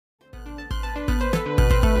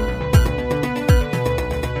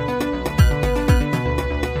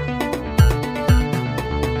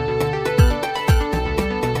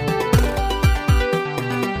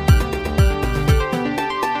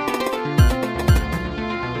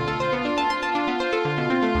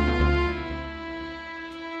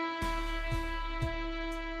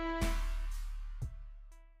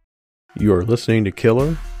You are listening to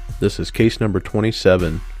Killer. This is case number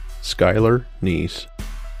 27, Skylar Neese.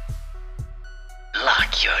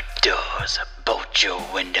 Lock your doors, bolt your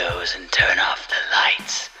windows, and turn off the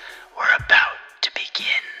lights. We're about to begin.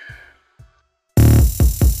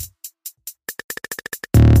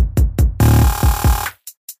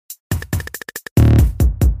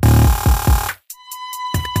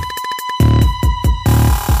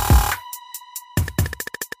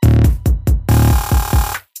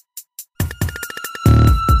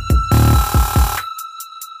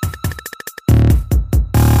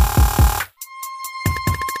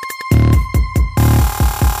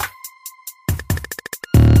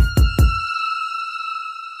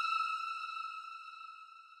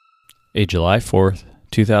 A July 4th,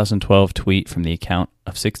 2012 tweet from the account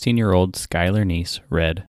of 16-year-old Skylar Neese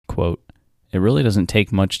read, quote, "It really doesn't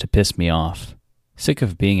take much to piss me off. Sick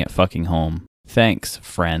of being at fucking home. Thanks,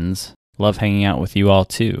 friends. Love hanging out with you all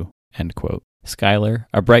too." End quote. Skylar,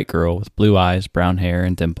 a bright girl with blue eyes, brown hair,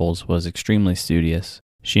 and dimples, was extremely studious.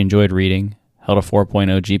 She enjoyed reading, held a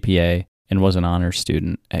 4.0 GPA, and was an honors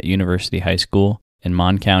student at University High School in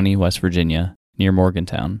Mon County, West Virginia, near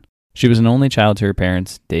Morgantown. She was an only child to her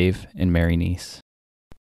parents, Dave and Mary Neese.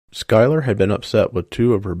 Skylar had been upset with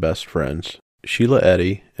two of her best friends, Sheila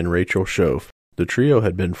Eddy and Rachel Schoaf. The trio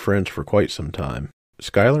had been friends for quite some time.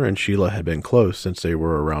 Skylar and Sheila had been close since they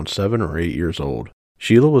were around 7 or 8 years old.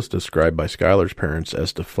 Sheila was described by Skylar's parents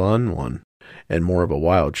as the fun one and more of a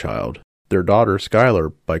wild child. Their daughter,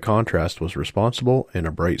 Skylar, by contrast, was responsible and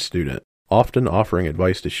a bright student, often offering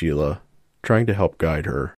advice to Sheila, trying to help guide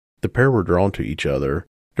her. The pair were drawn to each other.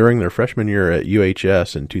 During their freshman year at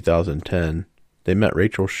UHS in 2010, they met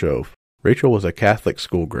Rachel Schoaf. Rachel was a Catholic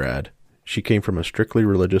school grad. She came from a strictly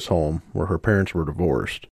religious home where her parents were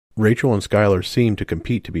divorced. Rachel and Skylar seemed to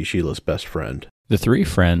compete to be Sheila's best friend. The three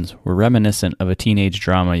friends were reminiscent of a teenage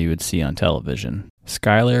drama you would see on television.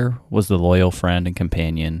 Skylar was the loyal friend and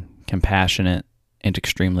companion, compassionate and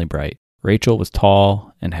extremely bright. Rachel was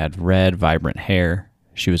tall and had red, vibrant hair.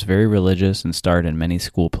 She was very religious and starred in many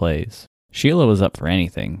school plays. Sheila was up for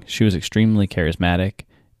anything. She was extremely charismatic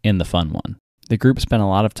and the fun one. The group spent a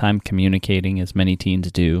lot of time communicating, as many teens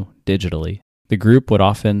do, digitally. The group would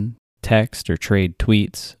often text or trade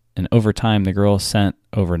tweets, and over time the girls sent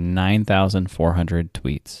over 9,400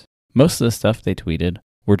 tweets. Most of the stuff they tweeted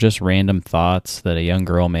were just random thoughts that a young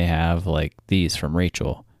girl may have, like these from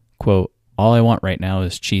Rachel. Quote, "All I want right now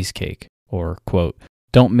is cheesecake." Or, quote,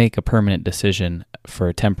 "Don't make a permanent decision for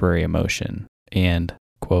a temporary emotion." And,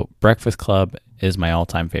 quote, "Breakfast Club is my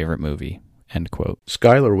all-time favorite movie." End quote.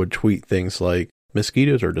 Skylar would tweet things like,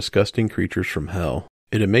 "Mosquitoes are disgusting creatures from hell.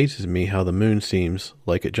 It amazes me how the moon seems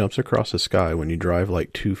like it jumps across the sky when you drive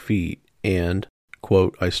like 2 feet." And,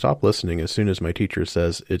 quote, "I stop listening as soon as my teacher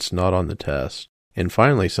says it's not on the test." And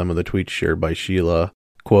finally, some of the tweets shared by Sheila,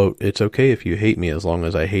 quote, "It's okay if you hate me as long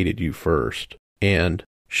as I hated you first." And,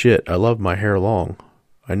 "Shit, I love my hair long.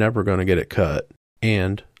 I never gonna get it cut."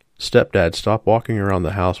 And, "Stepdad, stop walking around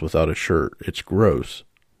the house without a shirt. It's gross.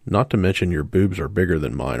 Not to mention your boobs are bigger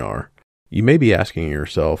than mine are." You may be asking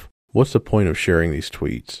yourself, what's the point of sharing these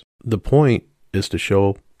tweets? The point is to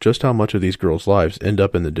show just how much of these girls' lives end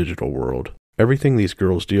up in the digital world. Everything these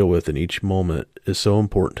girls deal with in each moment is so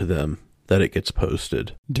important to them that it gets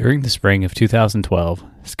posted. During the spring of 2012,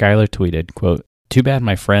 Skylar tweeted, quote, "Too bad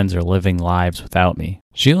my friends are living lives without me."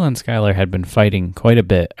 Sheila and Skylar had been fighting quite a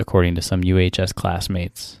bit, according to some UHS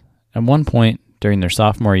classmates. At one point, during their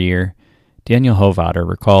sophomore year, Daniel Hovater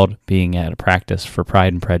recalled being at a practice for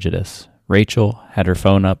Pride and Prejudice. Rachel had her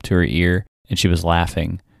phone up to her ear, and she was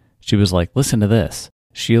laughing. She was like, "Listen to this."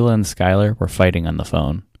 Sheila and Skylar were fighting on the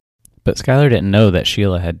phone. But Skylar didn't know that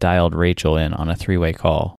Sheila had dialed Rachel in on a three-way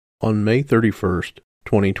call. On May 31st,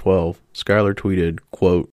 2012, Skylar tweeted,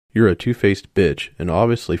 quote, "You're a two-faced bitch and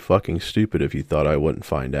obviously fucking stupid if you thought I wouldn't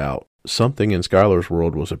find out." Something in Skylar's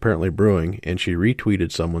world was apparently brewing, and she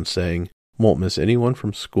retweeted someone saying, "Won't miss anyone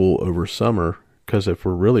from school over summer, 'cause if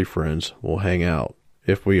we're really friends, we'll hang out.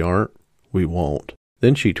 If we aren't, we won't."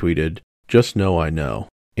 Then she tweeted, "Just know I know."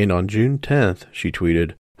 And on June 10th, she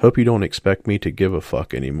tweeted, "Hope you don't expect me to give a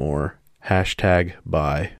fuck anymore.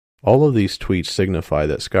 #bye." All of these tweets signify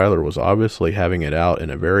that Skylar was obviously having it out in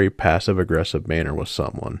a very passive-aggressive manner with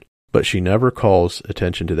someone. But she never calls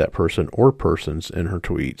attention to that person or persons in her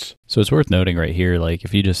tweets. So it's worth noting right here, like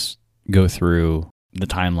if you just go through the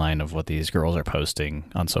timeline of what these girls are posting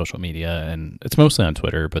on social media, and it's mostly on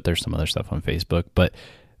Twitter, but there's some other stuff on Facebook. But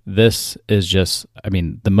this is just, I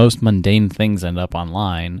mean, the most mundane things end up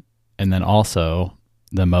online, and then also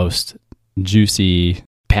the most juicy,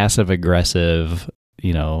 passive-aggressive,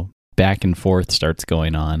 back and forth starts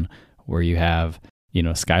going on, where you have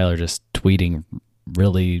Skylar just tweeting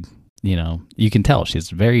really, you can tell she's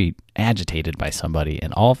very agitated by somebody,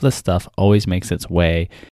 and all of this stuff always makes its way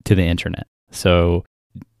to the internet. So,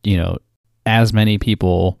 as many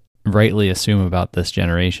people rightly assume about this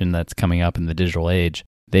generation that's coming up in the digital age,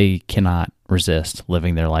 they cannot resist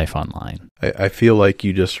living their life online. I feel like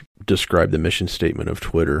you just described the mission statement of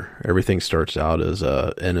Twitter. Everything starts out as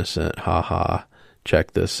a innocent, haha,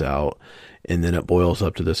 check this out. And then it boils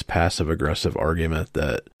up to this passive aggressive argument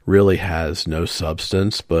that really has no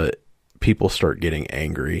substance, but people start getting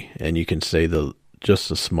angry, and you can say just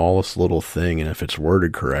the smallest little thing, and if it's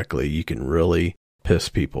worded correctly, you can really piss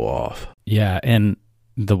people off. Yeah, and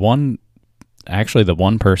the one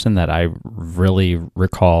person that I really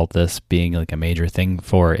recall this being like a major thing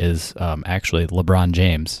for is actually LeBron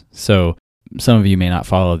James. So some of you may not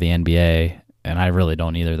follow the NBA, and I really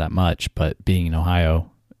don't either that much, but being in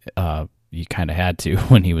Ohio, you kind of had to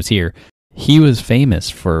when he was here. He was famous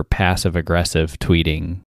for passive-aggressive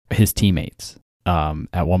tweeting his teammates.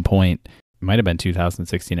 At one point, it might have been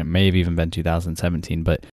 2016, it may have even been 2017,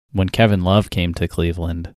 but when Kevin Love came to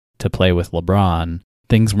Cleveland to play with LeBron,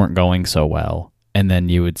 things weren't going so well. And then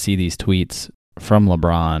you would see these tweets from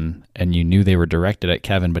LeBron, and you knew they were directed at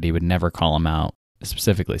Kevin, but he would never call him out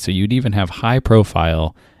specifically. So you'd even have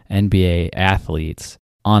high-profile NBA athletes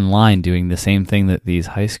online doing the same thing that these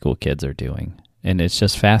high school kids are doing. And it's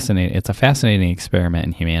just fascinating. It's a fascinating experiment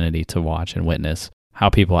in humanity to watch and witness how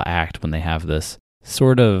people act when they have this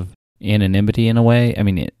sort of anonymity in a way. I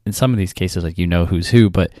mean, in some of these cases, like, who's who,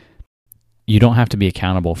 but you don't have to be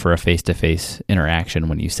accountable for a face-to-face interaction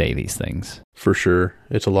when you say these things. For sure.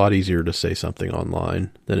 It's a lot easier to say something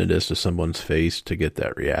online than it is to someone's face to get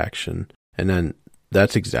that reaction. And then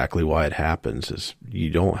that's exactly why it happens, is you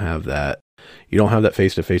don't have that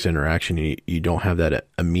face-to-face interaction. You don't have that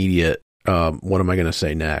immediate, what am I going to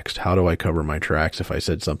say next? How do I cover my tracks if I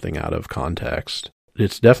said something out of context?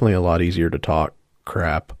 It's definitely a lot easier to talk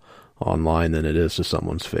crap online than it is to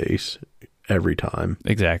someone's face every time.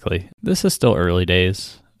 Exactly. This is still early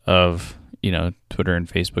days of, Twitter and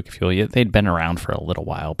Facebook, if you will. They'd been around for a little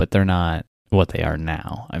while, but they're not what they are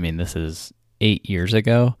now. I mean, this is 8 years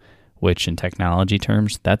ago, which in technology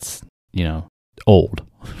terms, that's, old,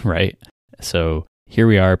 right? So here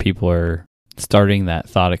we are, people are starting that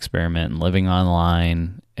thought experiment and living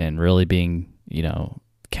online and really being,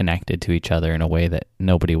 connected to each other in a way that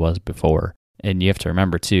nobody was before. And you have to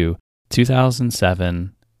remember too,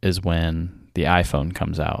 2007 is when the iPhone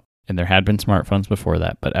comes out. And there had been smartphones before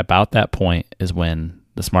that, but about that point is when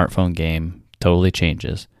the smartphone game totally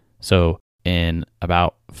changes. So in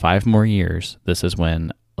about 5 more years, this is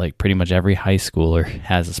when like pretty much every high schooler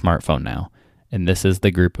has a smartphone now. And this is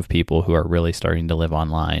the group of people who are really starting to live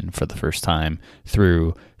online for the first time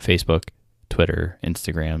through Facebook, Twitter,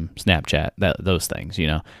 Instagram, Snapchat, those things,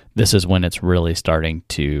 This is when it's really starting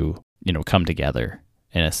to, come together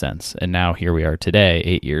in a sense. And now here we are today,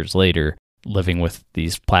 8 years later, living with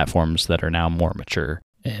these platforms that are now more mature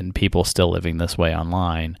and people still living this way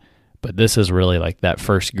online. But this is really like that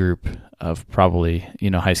first group of probably,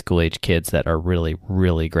 high school age kids that are really,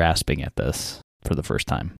 really grasping at this for the first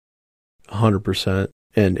time. 100%.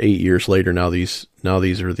 And 8 years later, now these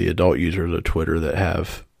are the adult users of Twitter that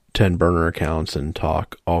have 10 burner accounts and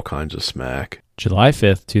talk all kinds of smack. July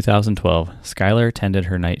 5th, 2012, Skylar attended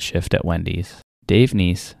her night shift at Wendy's. Dave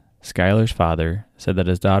Neese, Skylar's father, said that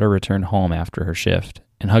his daughter returned home after her shift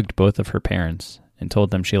and hugged both of her parents and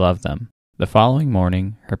told them she loved them. The following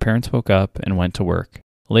morning, her parents woke up and went to work.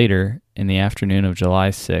 Later, in the afternoon of July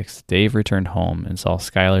 6th, Dave returned home and saw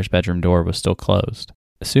Skylar's bedroom door was still closed.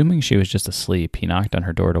 Assuming she was just asleep, he knocked on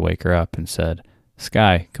her door to wake her up and said,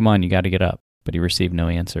 "Sky, come on, you got to get up." But he received no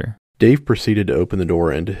answer. Dave proceeded to open the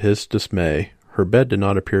door, and to his dismay, her bed did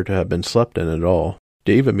not appear to have been slept in at all.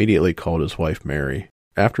 Dave immediately called his wife Mary.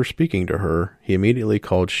 After speaking to her, he immediately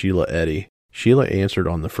called Sheila Eddy. Sheila answered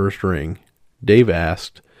on the first ring. Dave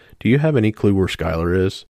asked, "Do you have any clue where Skylar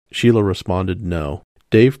is?" Sheila responded, "No."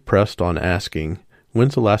 Dave pressed on asking,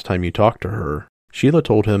 "When's the last time you talked to her?" Sheila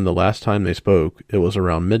told him the last time they spoke, it was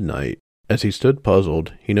around midnight. As he stood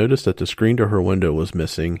puzzled, he noticed that the screen to her window was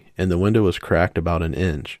missing, and the window was cracked about an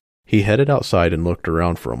inch. He headed outside and looked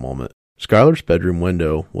around for a moment. Skylar's bedroom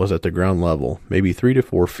window was at the ground level, maybe 3 to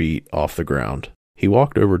 4 feet off the ground. He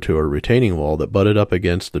walked over to a retaining wall that butted up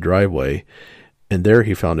against the driveway, and there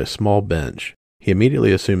he found a small bench. He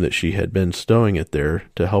immediately assumed that she had been stowing it there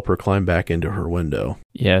to help her climb back into her window.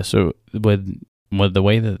 Yeah, so with the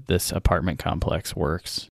way that this apartment complex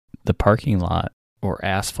works, the parking lot, or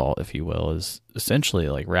asphalt, if you will, is essentially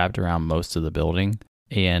like wrapped around most of the building,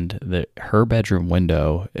 and her bedroom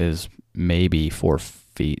window is maybe 4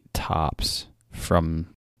 feet tops from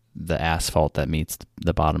the asphalt that meets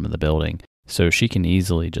the bottom of the building. So she can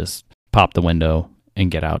easily just pop the window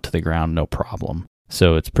and get out to the ground, no problem.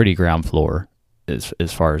 So it's pretty ground floor as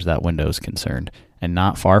far as that window is concerned. And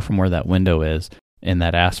not far from where that window is, in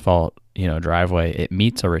that asphalt, driveway, it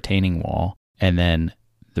meets a retaining wall. And then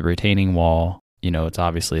the retaining wall, it's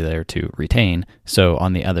obviously there to retain. So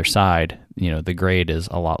on the other side, the grade is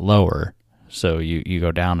a lot lower. So you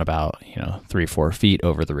go down about, 3-4 feet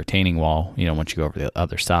over the retaining wall, once you go over the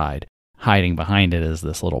other side. Hiding behind it is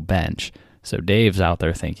this little bench. So Dave's out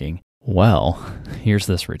there thinking, well, here's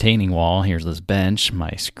this retaining wall, here's this bench, my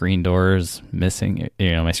screen door is missing,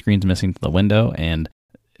 my screen's missing to the window, and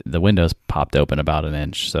the window's popped open about an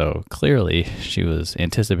inch. So clearly she was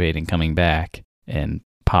anticipating coming back and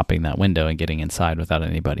popping that window and getting inside without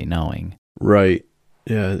anybody knowing. Right.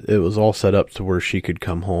 Yeah, it was all set up to where she could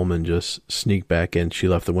come home and just sneak back in. She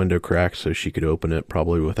left the window cracked so she could open it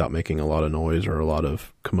probably without making a lot of noise or a lot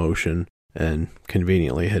of commotion, and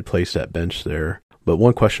conveniently had placed that bench there. But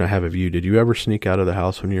one question I have of you, did you ever sneak out of the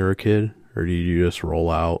house when you were a kid? Or did you just roll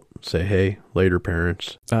out, say, hey, later,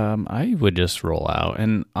 parents? I would just roll out.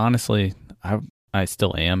 And honestly, I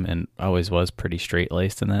still am and always was pretty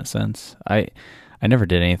straight-laced in that sense. I never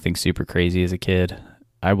did anything super crazy as a kid.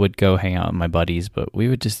 I would go hang out with my buddies, but we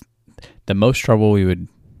would just, the most trouble we would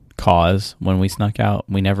cause when we snuck out,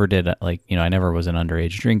 we never did, I never was an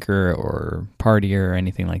underage drinker or partier or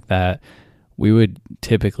anything like that. We would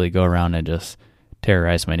typically go around and just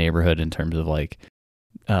terrorize my neighborhood in terms of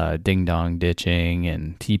ding-dong ditching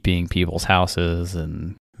and TPing people's houses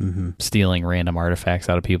and stealing random artifacts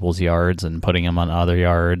out of people's yards and putting them on other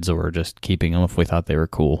yards, or just keeping them if we thought they were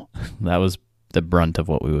cool. That was the brunt of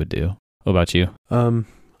what we would do. What about you?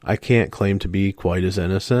 I can't claim to be quite as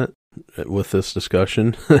innocent with this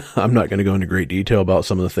discussion. I'm not going to go into great detail about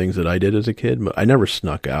some of the things that I did as a kid, but I never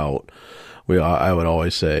snuck out. I would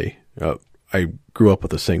always say, I grew up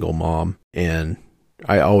with a single mom, and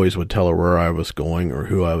I always would tell her where I was going or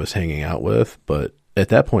who I was hanging out with. But at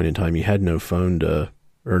that point in time, you had no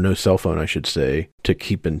no cell phone, I should say, to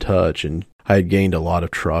keep in touch. And I had gained a lot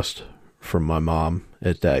of trust from my mom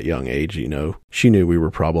at that young age. She knew we were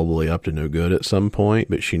probably up to no good at some point,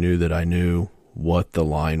 but she knew that I knew what the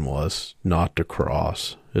line was not to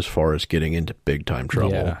cross as far as getting into big time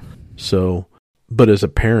trouble. Yeah. So, but as a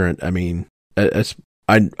parent, I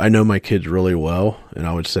know my kids really well, and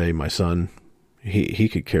I would say my son, he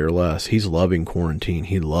could care less. He's loving quarantine.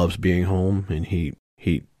 He loves being home, and he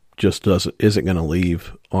just isn't going to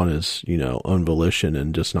leave on his, own volition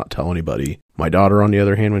and just not tell anybody. My daughter, on the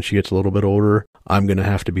other hand, when she gets a little bit older, I'm going to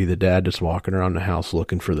have to be the dad that's walking around the house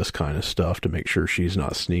looking for this kind of stuff to make sure she's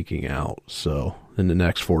not sneaking out. So in the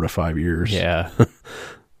next 4 to 5 years, yeah,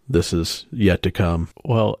 this is yet to come.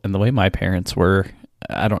 Well, and the way my parents were,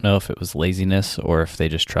 I don't know if it was laziness or if they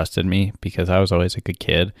just trusted me, because I was always a good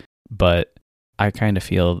kid, but I kind of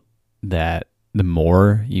feel that the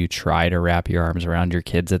more you try to wrap your arms around your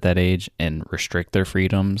kids at that age and restrict their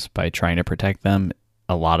freedoms by trying to protect them,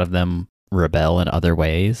 a lot of them rebel in other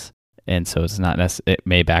ways. And so it's not it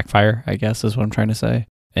may backfire, I guess, is what I'm trying to say.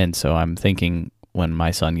 And so I'm thinking when my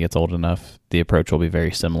son gets old enough, the approach will be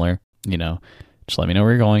very similar. Just let me know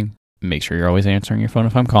where you're going. Make sure you're always answering your phone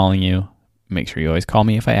if I'm calling you. Make sure you always call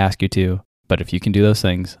me if I ask you to. But if you can do those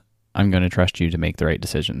things, I'm going to trust you to make the right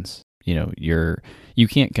decisions. You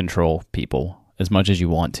can't control people as much as you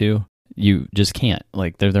want to. You just can't.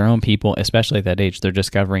 They're their own people, especially at that age. They're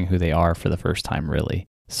discovering who they are for the first time, really.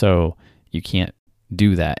 So you can't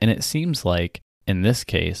do that. And it seems like in this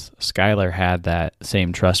case, Skylar had that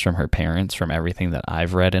same trust from her parents, from everything that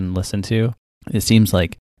I've read and listened to. It seems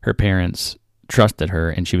like her parents trusted her,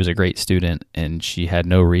 and she was a great student, and she had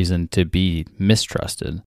no reason to be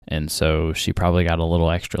mistrusted. And so she probably got a little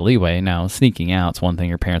extra leeway. Now, sneaking out is one thing.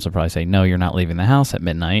 Your parents will probably say, no, you're not leaving the house at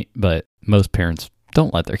midnight. But most parents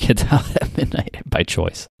don't let their kids out at midnight by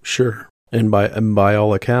choice. Sure. And by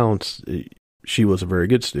all accounts, she was a very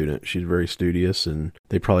good student. She's very studious, and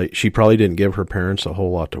she probably didn't give her parents a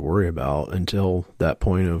whole lot to worry about until that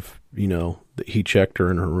point of, he checked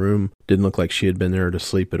her in her room. Didn't look like she had been there to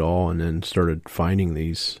sleep at all, and then started finding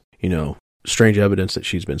these, strange evidence that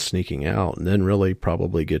she's been sneaking out, and then really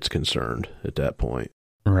probably gets concerned at that point.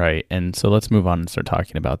 Right. And so let's move on and start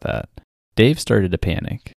talking about that. Dave started to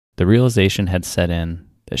panic. The realization had set in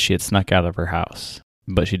that she had snuck out of her house,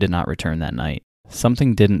 but she did not return that night.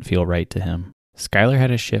 Something didn't feel right to him. Skylar had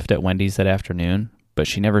a shift at Wendy's that afternoon, but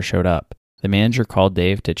she never showed up. The manager called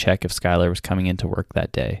Dave to check if Skylar was coming into work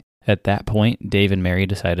that day. At that point, Dave and Mary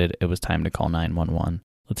decided it was time to call 911.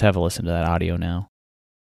 Let's have a listen to that audio now.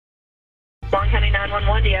 Long County 911.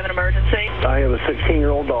 911, do you have an emergency? I have a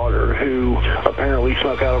 16-year-old daughter who apparently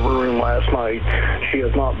snuck out of her room last night. She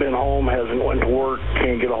has not been home, hasn't went to work,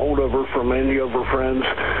 can't get a hold of her from any of her friends.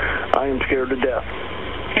 I am scared to death.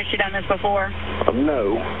 Has she done this before?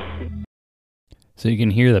 No. So you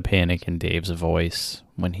can hear the panic in Dave's voice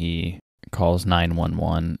when he calls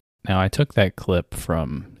 911. Now, I took that clip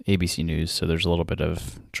from ABC News, so there's a little bit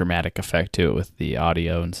of dramatic effect to it with the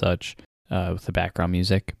audio and such, with the background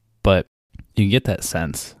music. But you get that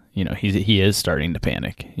sense, he is starting to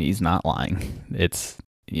panic. He's not lying. It's,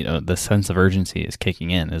 the sense of urgency is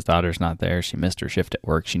kicking in. His daughter's not there. She missed her shift at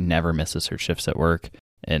work. She never misses her shifts at work.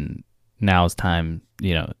 And now is time,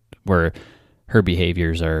 where her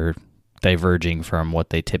behaviors are diverging from what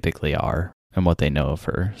they typically are and what they know of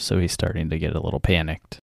her. So he's starting to get a little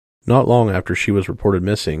panicked. Not long after she was reported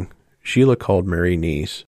missing, Sheila called Mary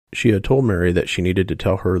Neese. She had told Mary that she needed to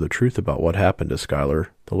tell her the truth about what happened to Skylar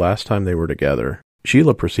the last time they were together.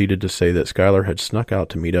 Sheila proceeded to say that Skylar had snuck out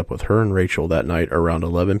to meet up with her and Rachel that night around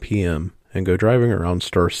 11 p.m. and go driving around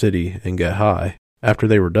Star City and get high. After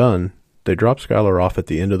they were done, they dropped Skylar off at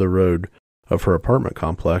the end of the road of her apartment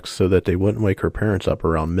complex so that they wouldn't wake her parents up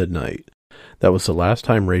around midnight. That was the last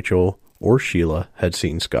time Rachel or Sheila had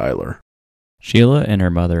seen Skylar. Sheila and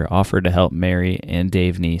her mother offered to help Mary and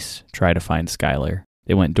Dave Neese try to find Skylar.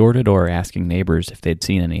 They went door to door asking neighbors if they'd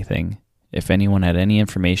seen anything, if anyone had any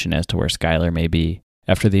information as to where Skylar may be.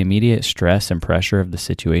 After the immediate stress and pressure of the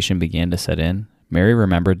situation began to set in, Mary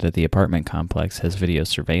remembered that the apartment complex has video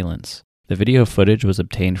surveillance. The video footage was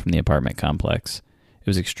obtained from the apartment complex. It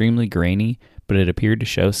was extremely grainy, but it appeared to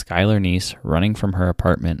show Skylar Neese running from her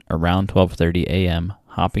apartment around 12:30 a.m.,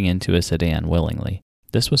 hopping into a sedan willingly.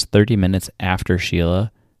 This was 30 minutes after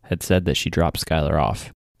Sheila had said that she dropped Skylar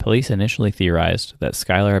off. Police initially theorized that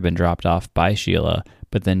Skylar had been dropped off by Sheila,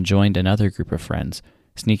 but then joined another group of friends,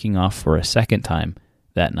 sneaking off for a second time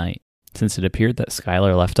that night. Since it appeared that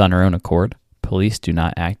Skylar left on her own accord, police do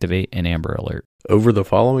not activate an Amber Alert. Over the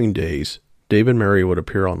following days, Dave and Mary would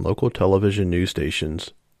appear on local television news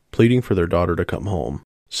stations, pleading for their daughter to come home.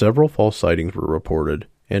 Several false sightings were reported,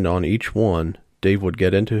 and on each one, Dave would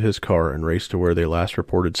get into his car and race to where they last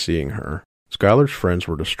reported seeing her. Skylar's friends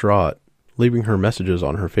were distraught, leaving her messages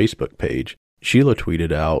on her Facebook page. Sheila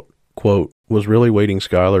tweeted out, quote, "Was really waiting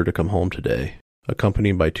Skylar to come home today,"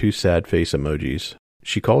 accompanied by 2 sad face emojis.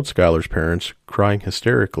 She called Skylar's parents, crying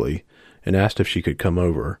hysterically, and asked if she could come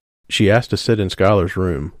over. She asked to sit in Skylar's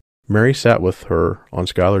room. Mary sat with her on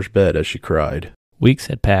Skylar's bed as she cried. Weeks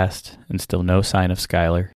had passed, and still no sign of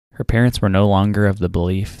Skylar. Her parents were no longer of the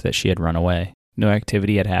belief that she had run away. No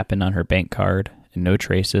activity had happened on her bank card, and no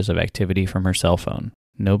traces of activity from her cell phone.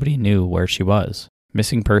 Nobody knew where she was.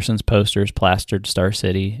 Missing persons posters plastered Star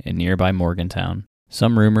City and nearby Morgantown.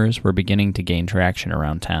 Some rumors were beginning to gain traction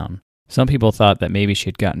around town. Some people thought that maybe she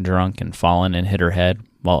had gotten drunk and fallen and hit her head,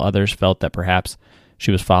 while others felt that perhaps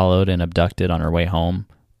she was followed and abducted on her way home,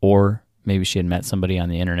 or maybe she had met somebody on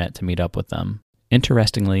the internet to meet up with them.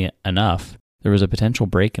 Interestingly enough, there was a potential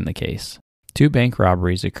break in the case. 2 bank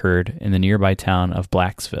robberies occurred in the nearby town of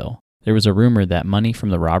Blacksville. There was a rumor that money from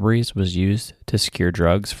the robberies was used to secure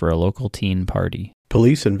drugs for a local teen party.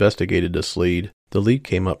 Police investigated this lead. The lead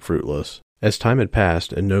came up fruitless. As time had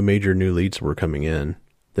passed and no major new leads were coming in,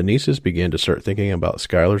 the Neeses began to start thinking about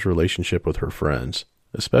Skylar's relationship with her friends,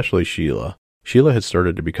 especially Sheila. Sheila had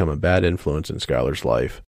started to become a bad influence in Skylar's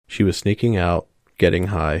life. She was sneaking out, getting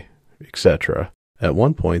high, etc. At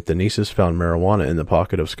one point, the Neeses found marijuana in the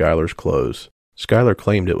pocket of Skylar's clothes. Skylar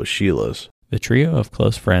claimed it was Sheila's. The trio of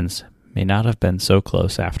close friends may not have been so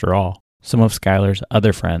close after all. Some of Skylar's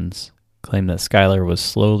other friends claimed that Skylar was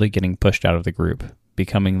slowly getting pushed out of the group,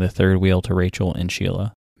 becoming the third wheel to Rachel and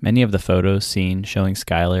Sheila. Many of the photos seen showing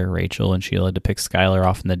Skylar, Rachel, and Sheila depict Skylar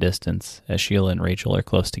off in the distance, as Sheila and Rachel are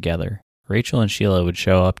close together. Rachel and Sheila would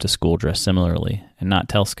show up to school dressed similarly and not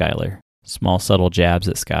tell Skylar. Small subtle jabs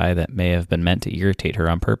at Sky that may have been meant to irritate her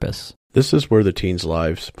on purpose. This is where the teens'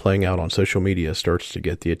 lives playing out on social media starts to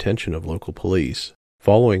get the attention of local police.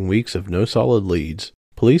 Following weeks of no solid leads,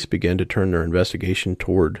 police began to turn their investigation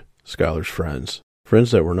toward Skylar's friends.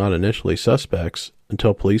 Friends that were not initially suspects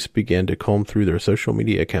until police began to comb through their social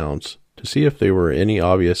media accounts to see if there were any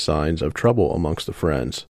obvious signs of trouble amongst the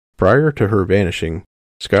friends. Prior to her vanishing,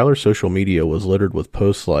 Skylar's social media was littered with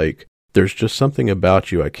posts like, "There's just something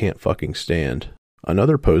about you I can't fucking stand."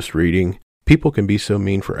 Another post reading, "People can be so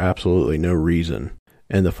mean for absolutely no reason."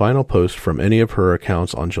 And the final post from any of her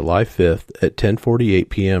accounts on July 5th at 10:48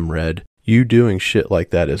 p.m. read, "You doing shit like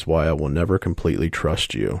that is why I will never completely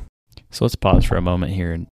trust you." So let's pause for a moment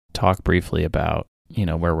here and talk briefly about,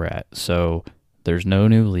 where we're at. So there's no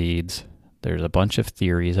new leads. There's a bunch of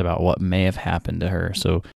theories about what may have happened to her.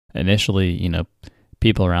 So initially,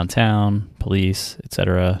 people around town, police,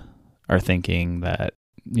 etc., are thinking that,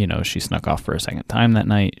 she snuck off for a second time that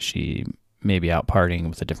night. She may be out partying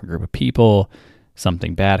with a different group of people.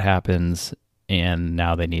 Something bad happens, and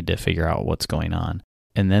now they need to figure out what's going on.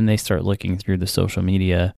 And then they start looking through the social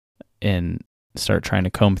media and start trying to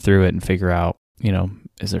comb through it and figure out,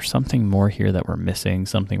 is there something more here that we're missing,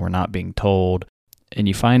 something we're not being told? And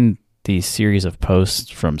you find these series of posts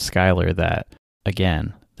from Skylar that,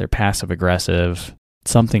 again, they're passive aggressive,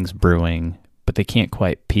 something's brewing, but they can't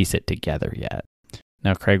quite piece it together yet.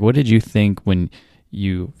 Now, Craig, what did you think when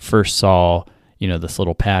you first saw, this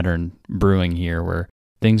little pattern brewing here where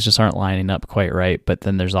things just aren't lining up quite right, but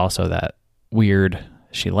then there's also that weird,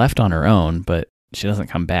 she left on her own, but she doesn't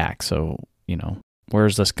come back. So,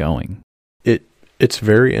 where's this going? It's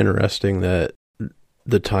very interesting that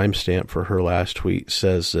the timestamp for her last tweet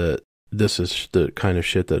says that this is the kind of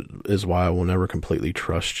shit that is why I will never completely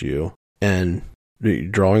trust you. And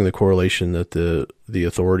drawing the correlation that the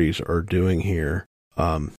authorities are doing here,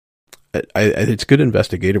 it's good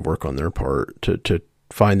investigative work on their part to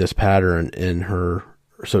find this pattern in her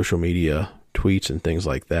social media tweets and things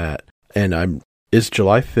like that. And is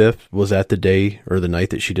July 5th, was that the day or the night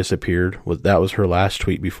that she disappeared? That was her last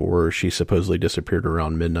tweet before she supposedly disappeared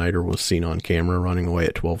around midnight or was seen on camera running away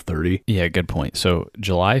at 12:30? Yeah, good point. So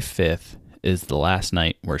July 5th is the last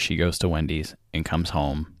night where she goes to Wendy's and comes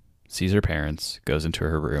home, sees her parents, goes into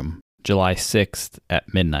her room. July 6th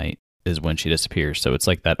at midnight is when she disappears. So it's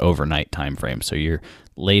like that overnight time frame. So you're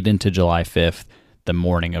late into July 5th, the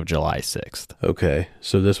morning of July 6th. Okay.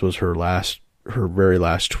 So this was her very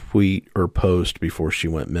last tweet or post before she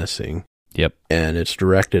went missing. Yep. And it's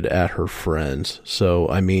directed at her friends. So,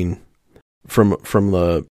 I mean, from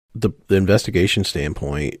the investigation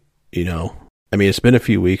standpoint, it's been a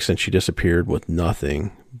few weeks since she disappeared with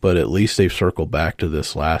nothing, but at least they've circled back to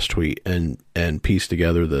this last tweet and pieced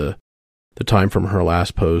together the time from her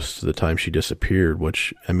last post to the time she disappeared,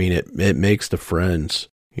 which, it makes the friends,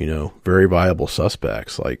 very viable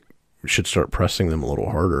suspects. Like, we should start pressing them a little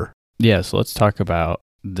harder. Yeah, so let's talk about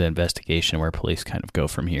the investigation where police kind of go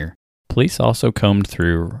from here. Police also combed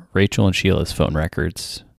through Rachel and Sheila's phone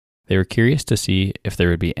records. They were curious to see if there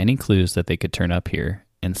would be any clues that they could turn up here,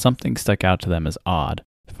 and something stuck out to them as odd.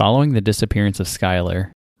 Following the disappearance of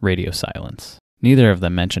Skylar, radio silence. Neither of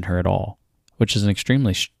them mentioned her at all, which is an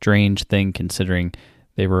extremely strange thing considering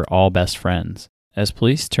they were all best friends. As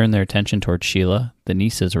police turned their attention towards Sheila, the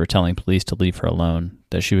nieces were telling police to leave her alone,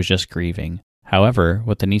 that she was just grieving. However,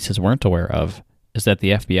 what the nieces weren't aware of is that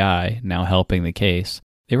the FBI, now helping the case,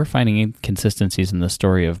 they were finding inconsistencies in the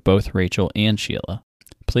story of both Rachel and Sheila.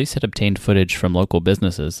 Police had obtained footage from local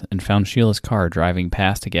businesses and found Sheila's car driving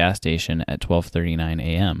past a gas station at 12:39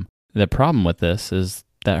 a.m. The problem with this is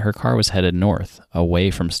that her car was headed north, away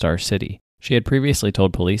from Star City. She had previously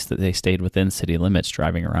told police that they stayed within city limits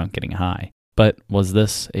driving around getting high. But was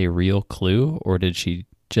this a real clue, or did she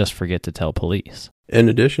just forget to tell police? In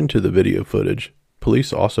addition to the video footage,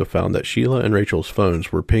 police also found that Sheila and Rachel's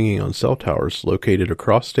phones were pinging on cell towers located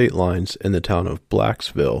across state lines in the town of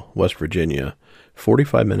Blacksville, West Virginia,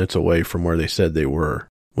 45 minutes away from where they said they were.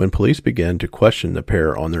 When police began to question the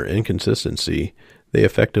pair on their inconsistency, they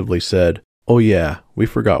effectively said, "Oh yeah, we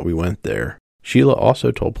forgot we went there." Sheila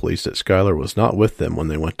also told police that Skylar was not with them when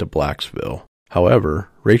they went to Blacksville. However,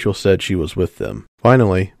 Rachel said she was with them.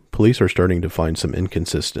 Finally, police are starting to find some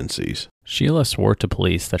inconsistencies. Sheila swore to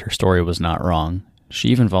police that her story was not wrong. She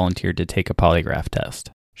even volunteered to take a polygraph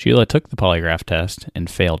test. Sheila took the polygraph test and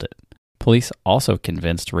failed it. Police also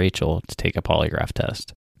convinced Rachel to take a polygraph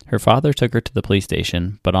test. Her father took her to the police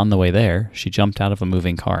station, but on the way there, she jumped out of a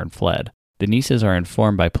moving car and fled. The nieces are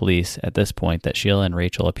informed by police at this point that Sheila and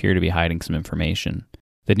Rachel appear to be hiding some information.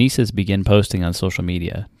 The nieces begin posting on social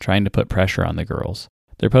media, trying to put pressure on the girls.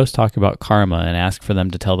 Their posts talk about karma and ask for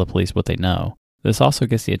them to tell the police what they know. This also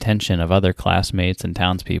gets the attention of other classmates and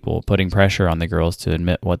townspeople, putting pressure on the girls to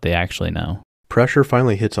admit what they actually know. Pressure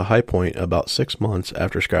finally hits a high point about 6 months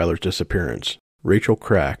after Skylar's disappearance. Rachel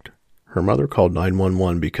cracked. Her mother called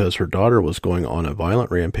 911 because her daughter was going on a violent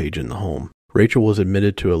rampage in the home. Rachel was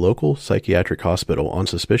admitted to a local psychiatric hospital on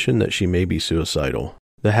suspicion that she may be suicidal.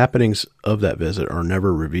 The happenings of that visit are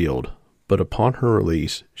never revealed, but upon her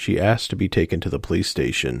release, she asked to be taken to the police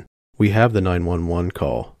station. We have the 911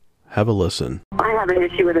 call. Have a listen. I have an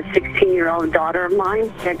issue with a 16-year-old daughter of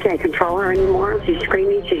mine. I can't control her anymore. She's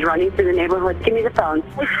screaming. She's running through the neighborhood. Give me the phone.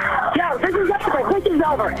 No, this is over. This is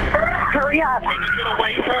over. Hurry up.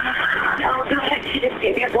 No, go ahead. She just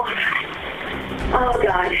gave me a block. Oh,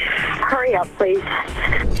 God. Hurry up, please.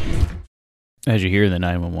 As you hear the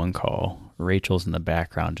 911 call, Rachel's in the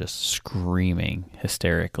background just screaming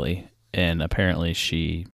hysterically. And apparently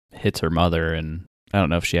she hits her mother, and I don't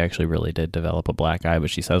know if she actually really did develop a black eye, but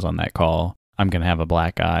she says on that call, I'm going to have a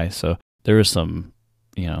black eye. So there was some,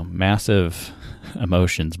 massive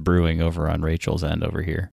emotions brewing over on Rachel's end over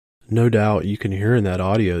here. No doubt you can hear in that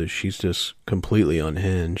audio that she's just completely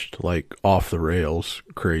unhinged, like off the rails,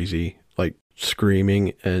 crazy, like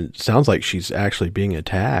screaming, and sounds like she's actually being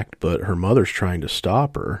attacked, but her mother's trying to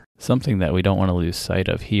stop her. Something that we don't want to lose sight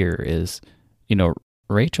of here is,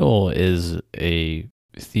 Rachel is a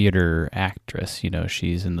theater actress.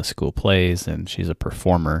 She's in the school plays and she's a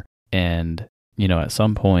performer. And, at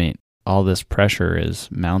some point, all this pressure is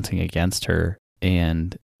mounting against her,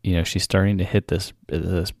 and she's starting to hit this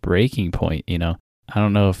breaking point. I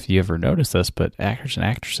don't know if you ever noticed this, but actors and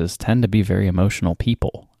actresses tend to be very emotional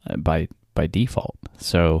people by default.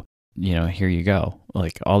 So, here you go.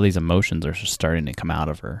 Like, all these emotions are just starting to come out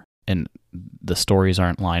of her, and the stories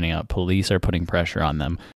aren't lining up. Police are putting pressure on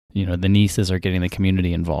them. The nieces are getting the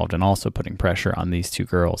community involved and also putting pressure on these two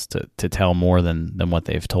girls to tell more than what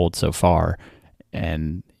they've told so far.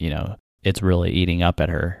 And, it's really eating up at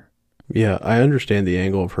her. Yeah, I understand the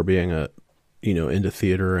angle of her being into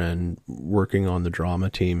theater and working on the drama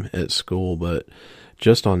team at school, but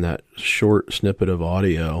just on that short snippet of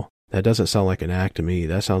audio, that doesn't sound like an act to me.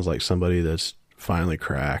 That sounds like somebody that's finally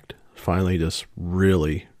cracked, finally just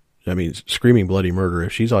really, screaming bloody murder.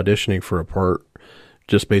 If she's auditioning for a part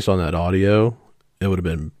just based on that audio, it would have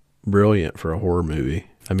been brilliant for a horror movie.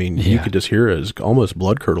 You could just hear it as almost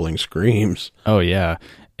blood-curdling screams. Oh, yeah.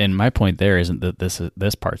 And my point there isn't that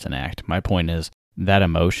this part's an act. My point is that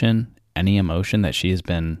emotion, any emotion that she's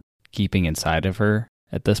been keeping inside of her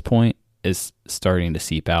at this point, is starting to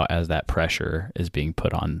seep out as that pressure is being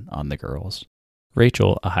put on the girls.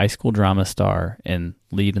 Rachel, a high school drama star and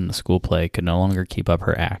lead in the school play, could no longer keep up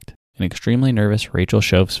her act. An extremely nervous Rachel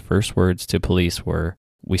Shoaf's first words to police were,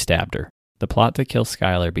 "We stabbed her." The plot to kill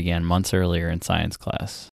Skylar began months earlier in science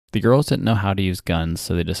class. The girls didn't know how to use guns,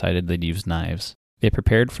 so they decided they'd use knives. They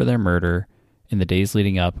prepared for their murder in the days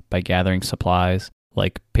leading up by gathering supplies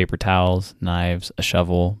like paper towels, knives, a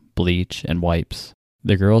shovel, bleach, and wipes.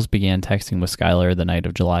 The girls began texting with Skylar the night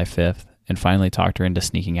of July 5th and finally talked her into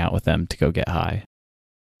sneaking out with them to go get high.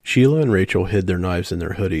 Sheila and Rachel hid their knives in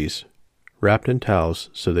their hoodies, wrapped in towels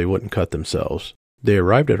so they wouldn't cut themselves. They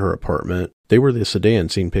arrived at her apartment. They were the sedan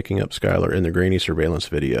seen picking up Skylar in the grainy surveillance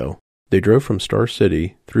video. They drove from Star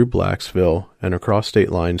City through Blacksville and across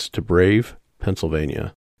state lines to Brave,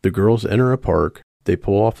 Pennsylvania. The girls enter a park. They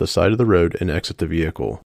pull off the side of the road and exit the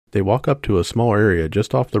vehicle. They walk up to a small area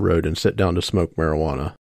just off the road and sit down to smoke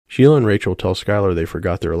marijuana. Sheila and Rachel tell Skylar they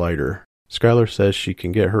forgot their lighter. Skylar says she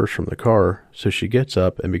can get hers from the car, so she gets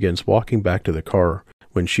up and begins walking back to the car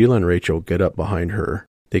when Sheila and Rachel get up behind her.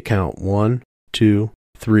 They count 1, 2,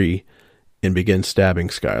 3, and begin stabbing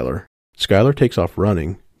Skylar. Skylar takes off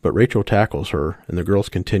running, but Rachel tackles her, and the girls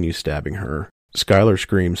continue stabbing her. Skylar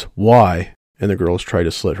screams, "Why?" and the girls try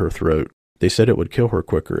to slit her throat. They said it would kill her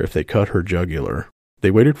quicker if they cut her jugular.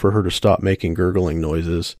 They waited for her to stop making gurgling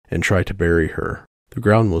noises and try to bury her. The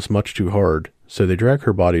ground was much too hard, so they drag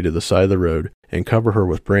her body to the side of the road and cover her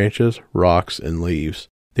with branches, rocks, and leaves.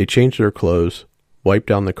 They change their clothes, wipe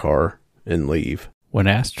down the car, and leave. When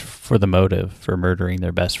asked for the motive for murdering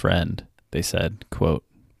their best friend, they said, quote,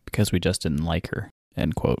 "Because we just didn't like her,"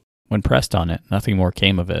 end quote. When pressed on it, nothing more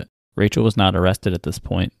came of it. Rachel was not arrested at this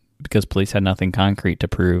point because police had nothing concrete to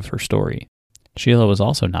prove her story. Sheila was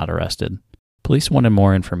also not arrested. Police wanted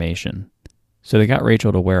more information, so they got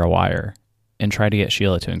Rachel to wear a wire and try to get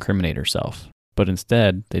Sheila to incriminate herself. But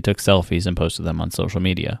instead, they took selfies and posted them on social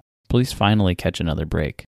media. Police finally catch another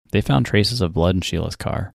break. They found traces of blood in Sheila's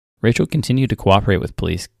car. Rachel continued to cooperate with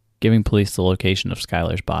police, giving police the location of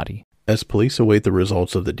Skylar's body. As police await the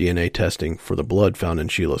results of the DNA testing for the blood found in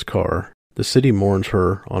Sheila's car, the city mourns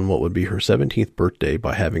her on what would be her 17th birthday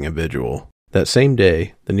by having a vigil. That same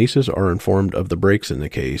day, the nieces are informed of the breaks in the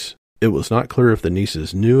case. It was not clear if the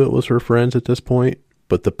nieces knew it was her friends at this point,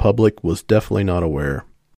 but the public was definitely not aware.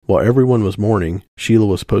 While everyone was mourning, Sheila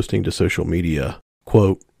was posting to social media,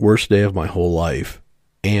 quote, "Worst day of my whole life,"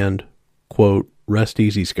 and, quote, "Rest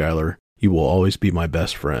easy, Skylar. You will always be my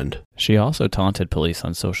best friend." She also taunted police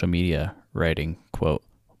on social media, writing, quote,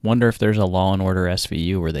 "Wonder if there's a Law & Order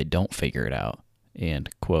SVU where they don't figure it out," and,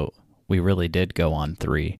 quote, "We really did go on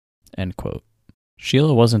 3, end quote.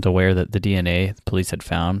 Sheila wasn't aware that the DNA the police had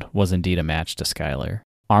found was indeed a match to Skylar.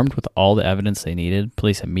 Armed with all the evidence they needed,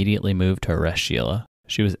 police immediately moved to arrest Sheila.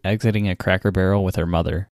 She was exiting a Cracker Barrel with her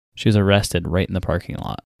mother. She was arrested right in the parking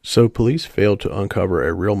lot. So police failed to uncover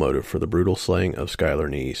a real motive for the brutal slaying of Skylar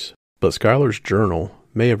Neese. But Skylar's journal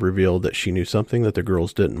may have revealed that she knew something that the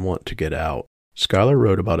girls didn't want to get out. Skylar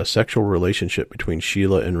wrote about a sexual relationship between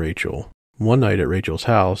Sheila and Rachel. One night at Rachel's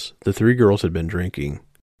house, the three girls had been drinking.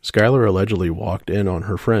 Skylar allegedly walked in on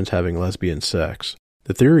her friends having lesbian sex.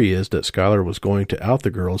 The theory is that Skylar was going to out the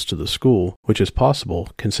girls to the school, which is possible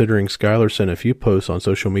considering Skylar sent a few posts on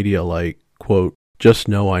social media like, quote, "Just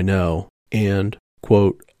know I know," and,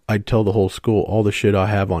 quote, "I'd tell the whole school all the shit I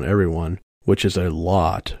have on everyone," which is a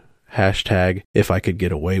lot. Hashtag, if I could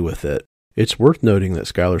get away with it. It's worth noting that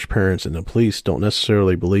Skylar's parents and the police don't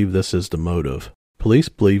necessarily believe this is the motive. Police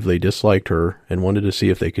believe they disliked her and wanted to see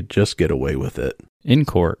if they could just get away with it. In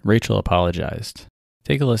court, Rachel apologized.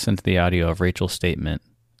 Take a listen to the audio of Rachel's statement,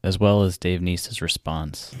 as well as Dave Neese's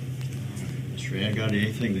response. Mr. Agard,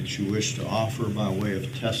 anything that you wish to offer by way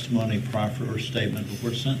of testimony, proffer, or statement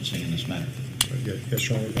before sentencing in this matter? Yes,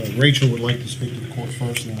 Your Honor. Rachel would like to speak to the court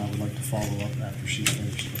first, and then I would like to follow up after she's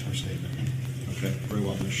finished with her statement. Okay, very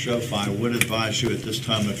well. Ms. Schoaf, I would advise you at this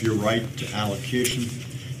time of your right to allocution,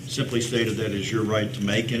 simply stated that is your right to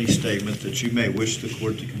make any statement that you may wish the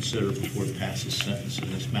court to consider before it passes sentence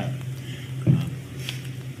in this matter.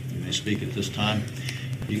 You may speak at this time.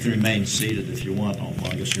 You can remain seated if you want. Well,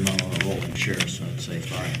 I guess you're not on a rolling chair, so I'd say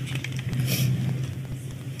fine.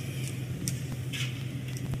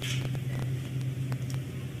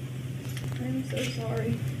 I'm so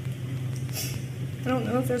sorry. I don't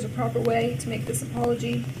know if there's a proper way to make this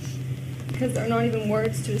apology because there are not even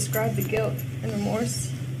words to describe the guilt and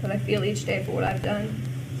remorse that I feel each day for what I've done.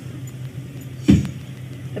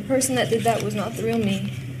 The person that did that was not the real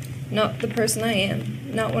me, not the person I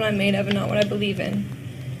am, not what I'm made of, and not what I believe in.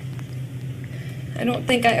 I don't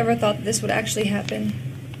think I ever thought that this would actually happen.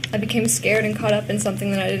 I became scared and caught up in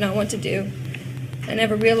something that I did not want to do. I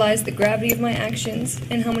never realized the gravity of my actions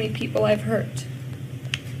and how many people I've hurt.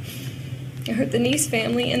 I hurt the Neese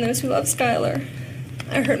family and those who love Skylar.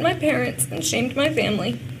 I hurt my parents and shamed my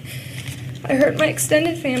family. I hurt my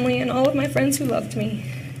extended family and all of my friends who loved me.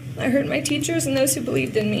 I hurt my teachers and those who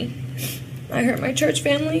believed in me. I hurt my church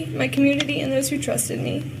family, my community, and those who trusted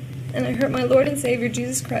me. And I hurt my Lord and Savior,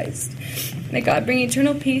 Jesus Christ. May God bring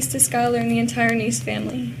eternal peace to Skylar and the entire Neese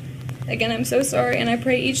family. Again, I'm so sorry, and I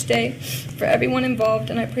pray each day for everyone involved,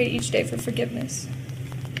 and I pray each day for forgiveness.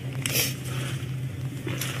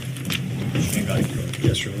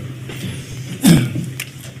 Yes, Your Honor.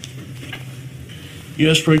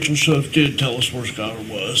 Yes, Rachel Schoaf did tell us where Skylar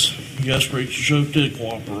was. Yes, Rachel Schoaf did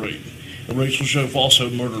cooperate. And Rachel Schoaf also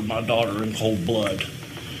murdered my daughter in cold blood.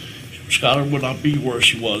 Skylar would not be where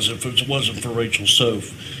she was if it wasn't for Rachel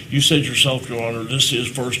Schoaf. You said yourself, Your Honor, this is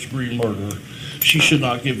first-degree murder. She should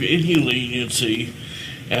not give any leniency,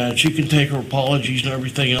 and she can take her apologies and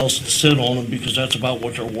everything else and sit on them because that's about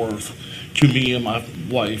what they're worth to me and my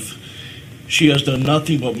wife. She has done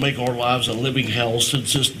nothing but make our lives a living hell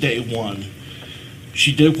since this day one.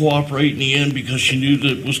 She did cooperate in the end because she knew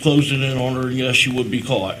that it was closing in on her, and yes, she would be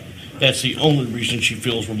caught. That's the only reason she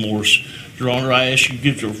feels remorse. Your Honor, I ask you to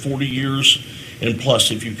give her 40 years and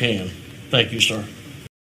plus if you can. Thank you, sir.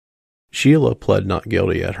 Sheila pled not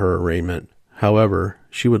guilty at her arraignment. However,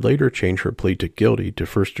 she would later change her plea to guilty to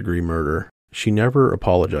first-degree murder. She never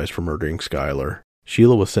apologized for murdering Skylar.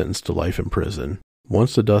 Sheila was sentenced to life in prison.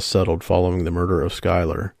 Once the dust settled following the murder of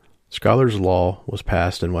Skylar, Skylar's Law was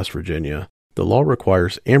passed in West Virginia. The law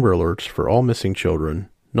requires Amber Alerts for all missing children,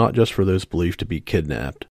 not just for those believed to be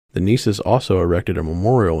kidnapped. The Neeses also erected a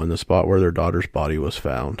memorial in the spot where their daughter's body was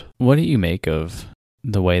found. What do you make of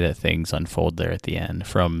the way that things unfold there at the end,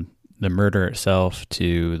 from the murder itself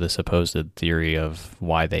to the supposed theory of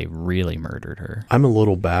why they really murdered her? I'm a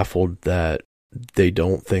little baffled that they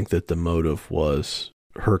don't think that the motive was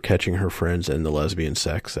her catching her friends in the lesbian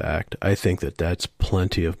sex act. I think that that's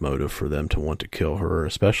plenty of motive for them to want to kill her,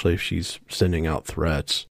 especially if she's sending out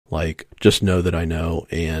threats like, just know that I know,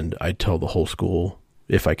 and I'd tell the whole school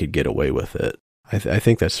if I could get away with it. I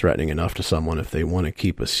think that's threatening enough to someone if they want to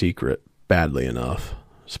keep a secret badly enough,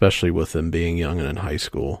 especially with them being young and in high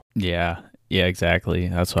school. Yeah, exactly.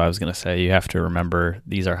 That's what I was going to say. You have to remember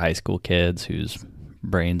these are high school kids whose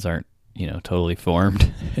brains aren't, totally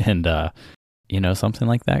formed. And, something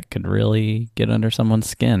like that could really get under someone's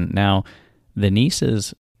skin. Now, the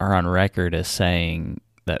Neeses are on record as saying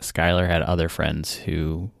that Skylar had other friends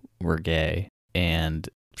who were gay, and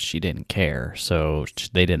she didn't care. So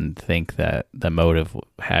they didn't think that the motive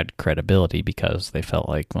had credibility because they felt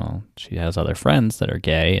like, well, she has other friends that are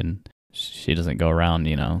gay and she doesn't go around,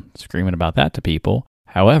 screaming about that to people.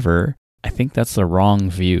 However, I think that's the wrong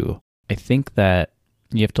view. I think that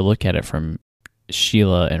you have to look at it from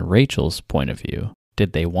Sheila and Rachel's point of view.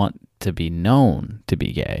 Did they want to be known to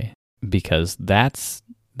be gay? Because that's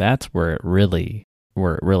where it really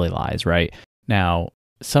where it really lies, right? Now,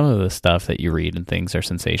 some of the stuff that you read and things are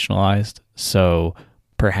sensationalized, so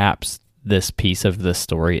perhaps this piece of the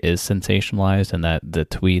story is sensationalized, and that the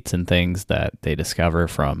tweets and things that they discover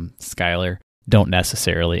from Skylar don't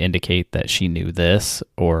necessarily indicate that she knew this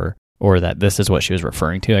or that this is what she was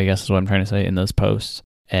referring to, I guess is what I'm trying to say in those posts.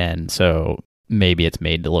 And so maybe it's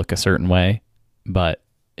made to look a certain way. But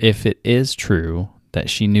if it is true that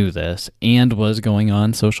she knew this and was going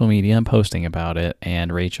on social media and posting about it,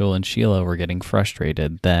 and Rachel and Sheila were getting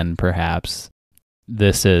frustrated, then perhaps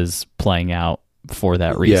this is playing out for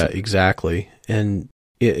that reason. Yeah, exactly. And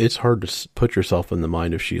it's hard to put yourself in the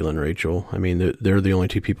mind of Sheila and Rachel. I mean, they're the only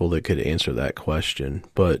two people that could answer that question.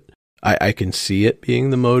 But I can see it being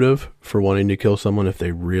the motive for wanting to kill someone if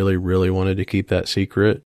they really, really wanted to keep that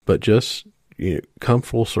secret. But just come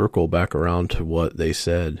full circle back around to what they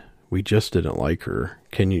said. We just didn't like her.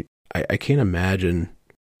 I can't imagine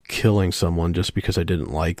killing someone just because I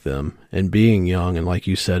didn't like them. And being young, and like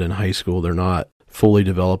you said, in high school, they're not fully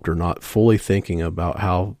developed or not fully thinking about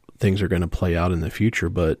how things are going to play out in the future,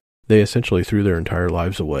 but they essentially threw their entire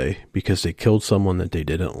lives away because they killed someone that they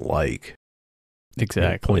didn't like.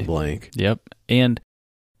 Exactly. Point blank. Yep. And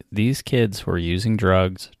these kids were using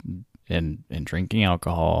drugs and drinking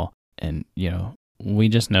alcohol, and we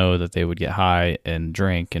just know that they would get high and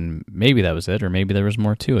drink, and maybe that was it, or maybe there was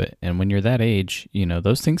more to it. And when you're that age,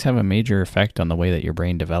 those things have a major effect on the way that your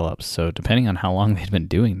brain develops. So depending on how long they'd been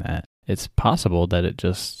doing that, it's possible that it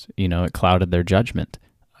just, it clouded their judgment.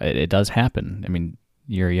 It does happen. I mean,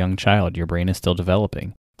 you're a young child, your brain is still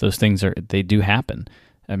developing. Those things they do happen.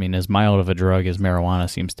 I mean, as mild of a drug as marijuana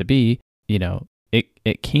seems to be,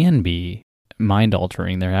 it can be mind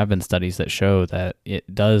altering. There have been studies that show that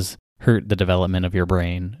it does hurt the development of your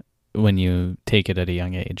brain when you take it at a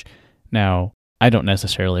young age. Now, I don't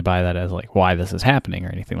necessarily buy that as like why this is happening or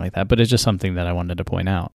anything like that, but it's just something that I wanted to point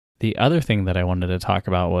out. The other thing that I wanted to talk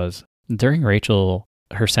about was during Rachel,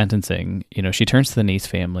 her sentencing, she turns to the Neese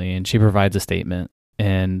family and she provides a statement,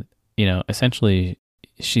 and, essentially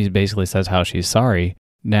she basically says how she's sorry.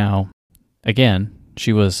 Now, again,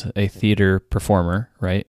 she was a theater performer,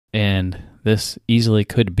 right? And this easily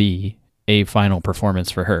could be a final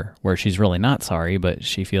performance for her where she's really not sorry, but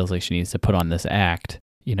she feels like she needs to put on this act,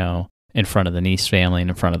 in front of the Neese family and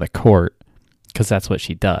in front of the court, because that's what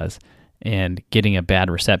she does. And getting a bad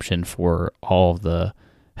reception for all of the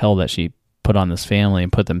hell that she put on this family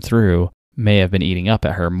and put them through may have been eating up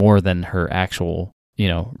at her more than her actual,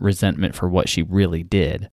 resentment for what she really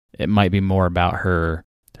did. It might be more about her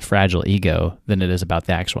fragile ego than it is about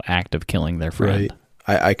the actual act of killing their friend.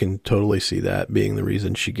 Right. I can totally see that being the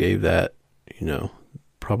reason she gave that,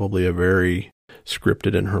 probably a very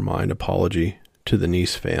scripted in her mind apology to the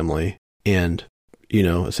Neese family. And,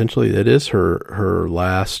 essentially it is her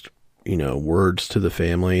last, words to the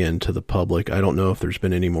family and to the public. I don't know if there's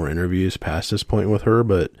been any more interviews past this point with her,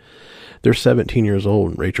 but they're 17 years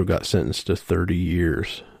old and Rachel got sentenced to 30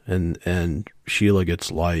 years and Sheila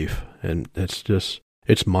gets life. And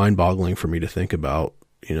it's mind-boggling for me to think about,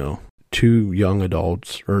 two young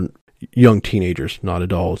adults or young teenagers, not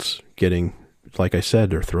adults, getting, like I said,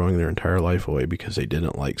 they're throwing their entire life away because they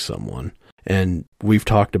didn't like someone. And we've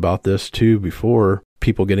talked about this too before,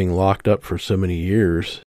 people getting locked up for so many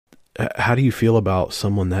years. How do you feel about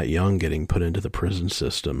someone that young getting put into the prison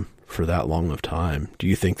system for that long of time? Do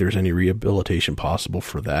you think there's any rehabilitation possible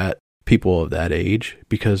for that, people of that age?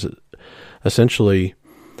 Because essentially,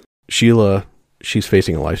 Sheila, she's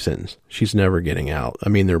facing a life sentence. She's never getting out. I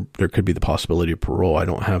mean, there could be the possibility of parole. I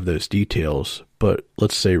don't have those details. But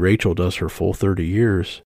let's say Rachel does her full 30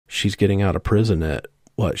 years. She's getting out of prison at,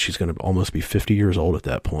 what, she's going to almost be 50 years old at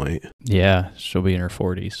that point. Yeah, she'll be in her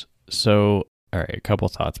 40s. So, all right, a couple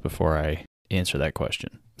thoughts before I answer that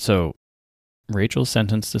question. So, Rachel's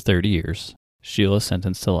sentenced to 30 years. Sheila's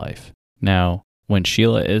sentenced to life. Now, when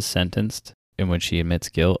Sheila is sentenced and when she admits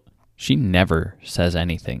guilt, she never says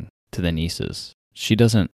anything to the Neeses. She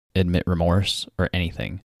doesn't admit remorse or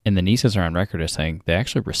anything. And the Neeses are on record as saying they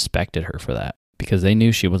actually respected her for that because they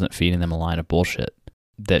knew she wasn't feeding them a line of bullshit,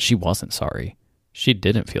 that she wasn't sorry. She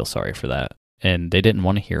didn't feel sorry for that. And they didn't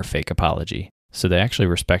want to hear a fake apology. So they actually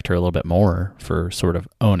respect her a little bit more for sort of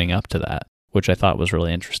owning up to that, which I thought was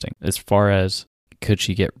really interesting. As far as could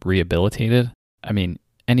she get rehabilitated? I mean,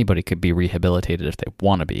 anybody could be rehabilitated if they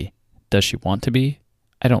want to be. Does she want to be?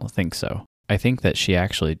 I don't think so. I think that she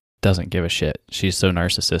actually doesn't give a shit. She's so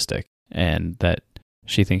narcissistic and that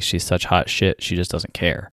she thinks she's such hot shit, she just doesn't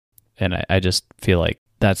care. And I just feel like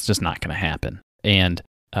that's just not going to happen. And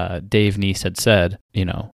Dave Neese had said,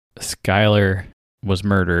 Skylar was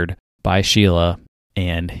murdered by Sheila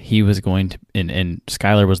and he was going to, and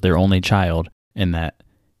Skylar was their only child. and that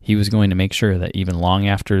he was going to make sure that even long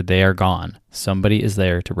after they are gone, somebody is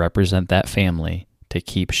there to represent that family to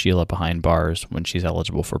keep Sheila behind bars when she's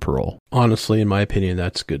eligible for parole. Honestly, in my opinion,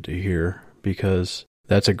 that's good to hear, because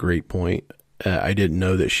that's a great point. I didn't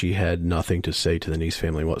know that she had nothing to say to the Neese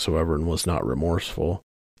family whatsoever and was not remorseful.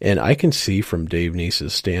 And I can see from Dave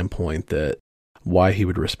Neese's standpoint that why he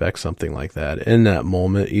would respect something like that. In that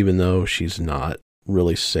moment, even though she's not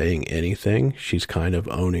really saying anything, she's kind of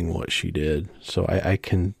owning what she did. So I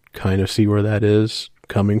can kind of see where that is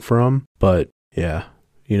coming from. But yeah,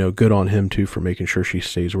 good on him too for making sure she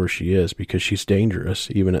stays where she is, because she's dangerous.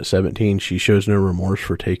 Even at 17, she shows no remorse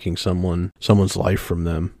for taking someone's life from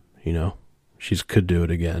them. She could do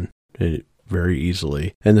it again very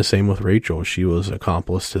easily. And the same with Rachel. She was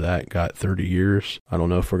accomplice to that, got 30 years. I don't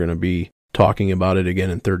know if we're going to be talking about it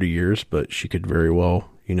again in 30 years, but she could very well,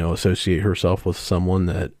 associate herself with someone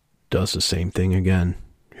that does the same thing again.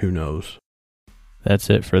 Who knows? That's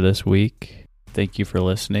it for this week. Thank you for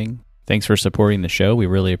listening. Thanks for supporting the show. We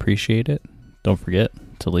really appreciate it. Don't forget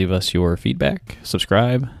to leave us your feedback,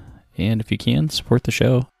 subscribe, and if you can, support the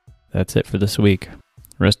show. That's it for this week.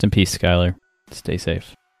 Rest in peace, Skylar. Stay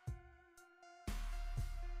safe.